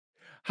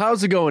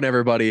How's it going,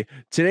 everybody?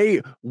 Today,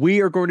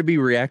 we are going to be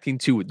reacting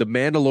to the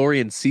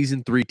Mandalorian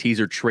Season 3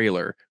 teaser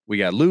trailer. We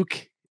got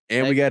Luke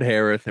and we got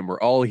Hereth, and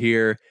we're all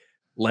here.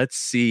 Let's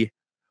see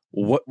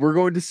what we're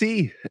going to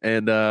see.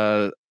 And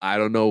I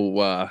don't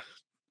know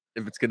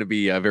if it's going to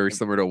be very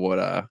similar to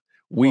what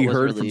we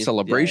heard from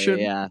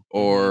Celebration,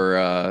 or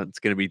it's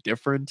going to be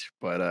different,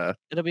 but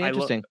it'll be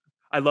interesting.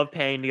 I love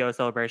paying to go to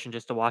Celebration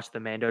just to watch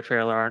the Mando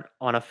trailer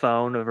on a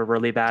phone of a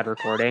really bad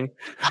recording.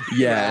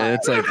 Yeah,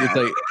 it's like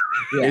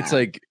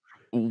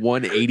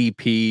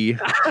 180p.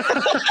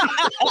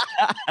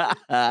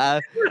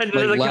 And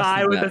there's a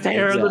guy with his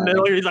hair in the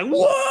middle. He's like,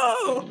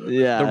 "Whoa!"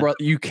 Yeah,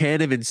 you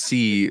can't even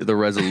see the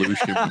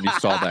resolution when you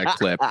saw that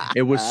clip.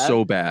 It was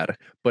so bad.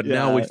 But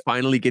now we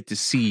finally get to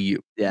see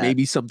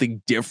maybe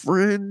something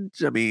different.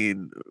 I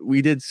mean,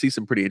 we did see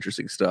some pretty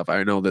interesting stuff.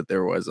 I know that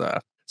there was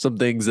some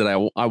things that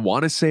I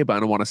want to say, but I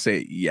don't want to say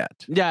it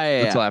yet.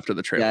 Until after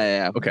the trailer.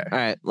 Yeah. Okay. All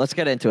right, let's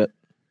get into it.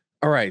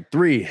 All right,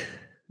 3,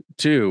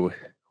 2,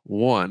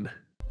 1.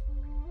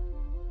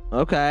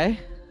 Okay.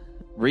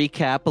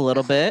 Recap a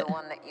little bit. The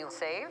one that you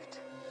saved?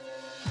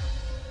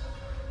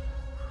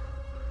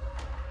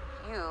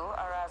 You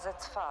are as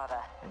its father.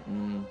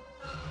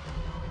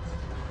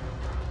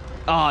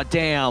 Oh,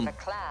 damn. The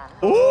clan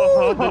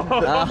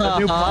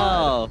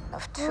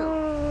of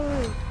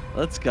 2.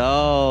 Let's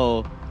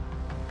go.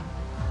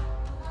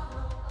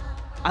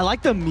 I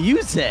like the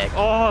music.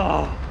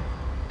 Oh.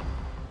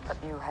 But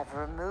you have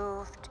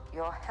removed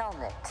your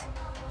helmet.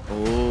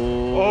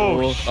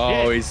 Oh, shit.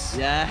 Oh, he's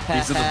in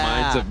the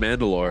mines of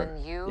Mandalore.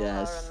 And you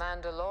are a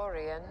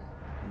Mandalorian.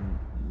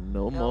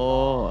 No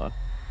more.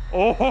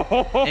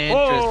 Oh,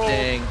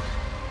 interesting.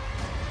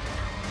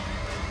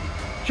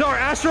 Sure,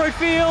 asteroid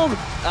field.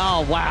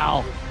 Oh,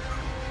 wow.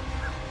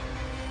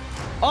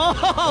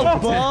 Oh,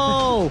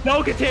 whoa.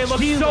 Bo-Katan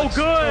looks so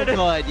good. So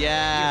good,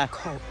 yeah.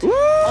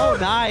 Oh,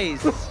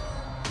 nice.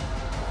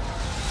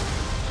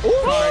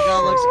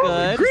 Karga looks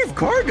good. Grief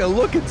Karga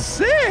looking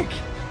sick.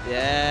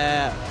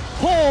 Yeah.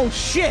 Oh,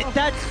 shit.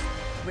 That's...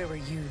 Where were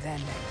you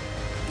then?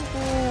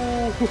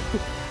 Oh,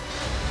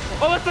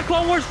 that's the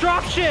Clone Wars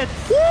drop shit.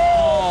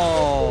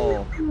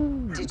 Oh.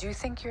 Did you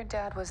think your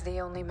dad was the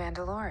only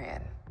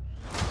Mandalorian?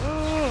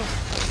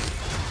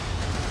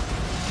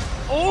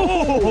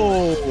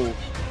 Oh.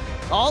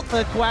 All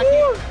the quacky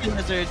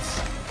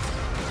lizards.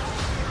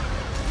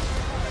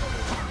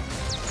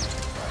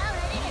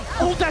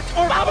 Oh, that's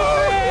our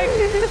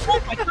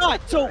Oh my god.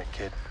 So, right,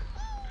 kid.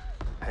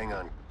 Hang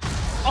on.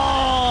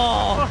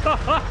 oh,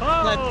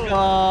 let's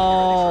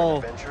go.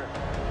 Adventure?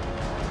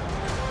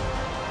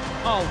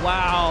 Oh,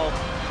 wow.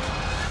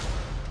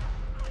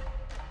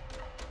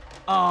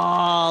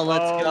 Oh,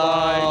 let's go.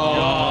 My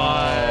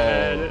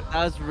God.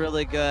 That was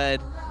really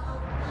good.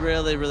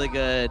 Really, really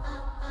good.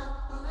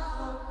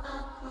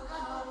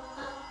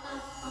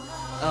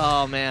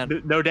 Oh,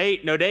 man. No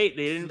date. They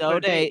didn't.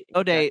 No date.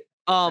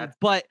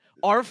 But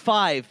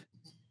R5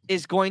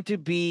 is going to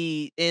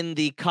be in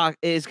the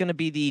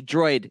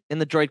droid in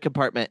the droid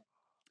compartment.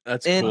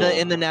 That's in cool.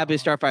 the Naboo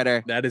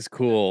starfighter. That is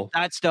cool.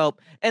 That's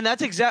dope. And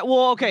that's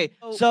okay.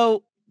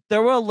 So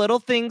there were little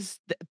things.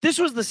 This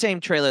was the same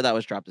trailer that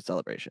was dropped at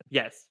Celebration.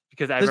 Yes,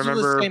 because I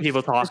remember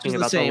people talking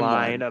about the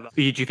line of,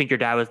 "Did you think your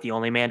dad was the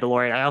only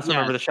Mandalorian?" I also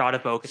remember the shot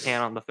of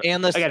Bo-Katan on the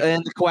and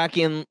the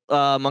quacking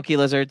monkey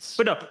lizards.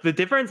 But no, the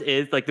difference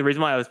is, like, the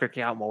reason why I was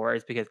freaking out more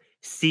is because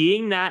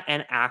seeing that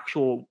an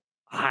actual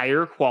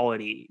higher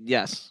quality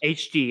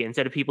HD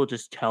instead of people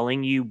just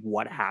telling you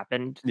what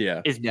happened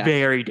is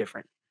very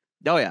different.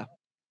 Oh yeah,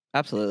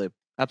 absolutely.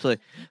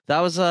 That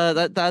was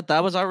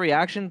that was our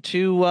reaction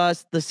to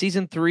the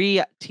season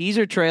 3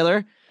 teaser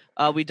trailer.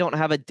 We don't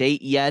have a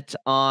date yet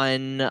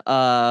on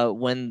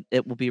when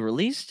it will be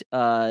released,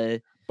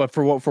 but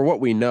for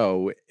what we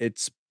know,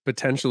 it's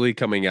potentially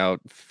coming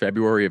out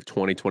February of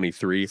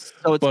 2023.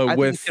 So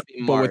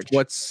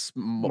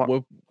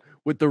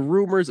with the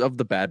rumors of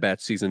the Bad Batch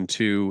season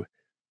 2,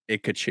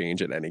 it could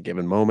change at any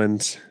given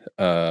moment.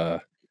 Well,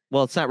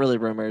 it's not really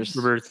rumors.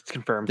 It's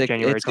confirmed.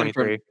 January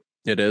 23.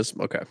 It is?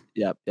 Okay.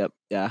 Yep.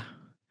 Yeah.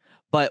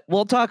 But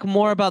we'll talk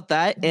more about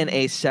that in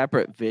a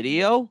separate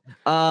video.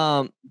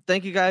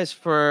 Thank you guys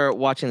for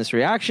watching this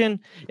reaction.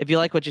 If you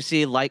like what you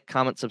see, like,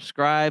 comment,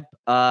 subscribe.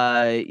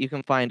 You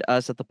can find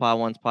us at the Pod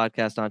Ones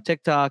Podcast on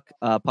TikTok,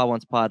 Pod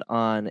Ones Pod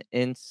the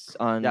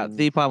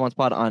Pod Ones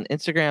Pod on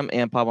Instagram,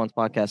 and Pod Ones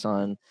Podcast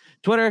on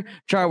Twitter.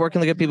 Char, where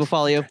can the good people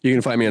follow you? You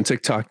can find me on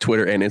TikTok,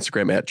 Twitter, and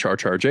Instagram at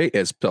CharCharJ,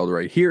 as spelled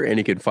right here. And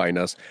you can find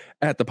us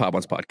at the Pod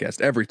Ones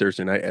Podcast every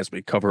Thursday night as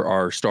we cover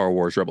our Star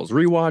Wars Rebels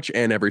rewatch,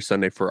 and every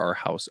Sunday for our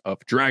House of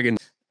Dragon.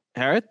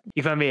 Hereth?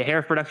 You find me at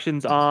Hereth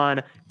Productions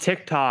on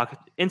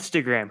TikTok,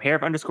 Instagram,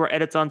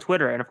 Hereth_edits on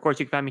Twitter, and of course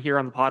you can find me here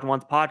on the Pod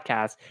Ones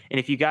Podcast. And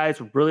if you guys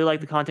really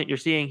like the content you're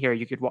seeing here,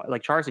 you could,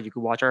 like Char said, you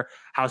could watch our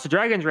House of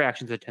Dragons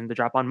reactions that tend to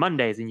drop on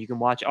Mondays, and you can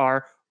watch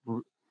our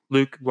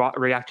Luke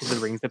reaction to the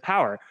Rings of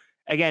Power.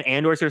 Again,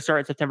 Andor's going to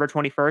start September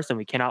 21st, and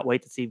we cannot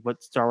wait to see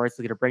what Star Wars is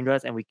going to bring to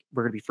us, and we're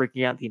going to be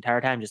freaking out the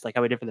entire time, just like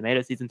how we did for the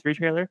Mando Season 3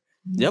 trailer.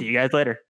 See you guys later.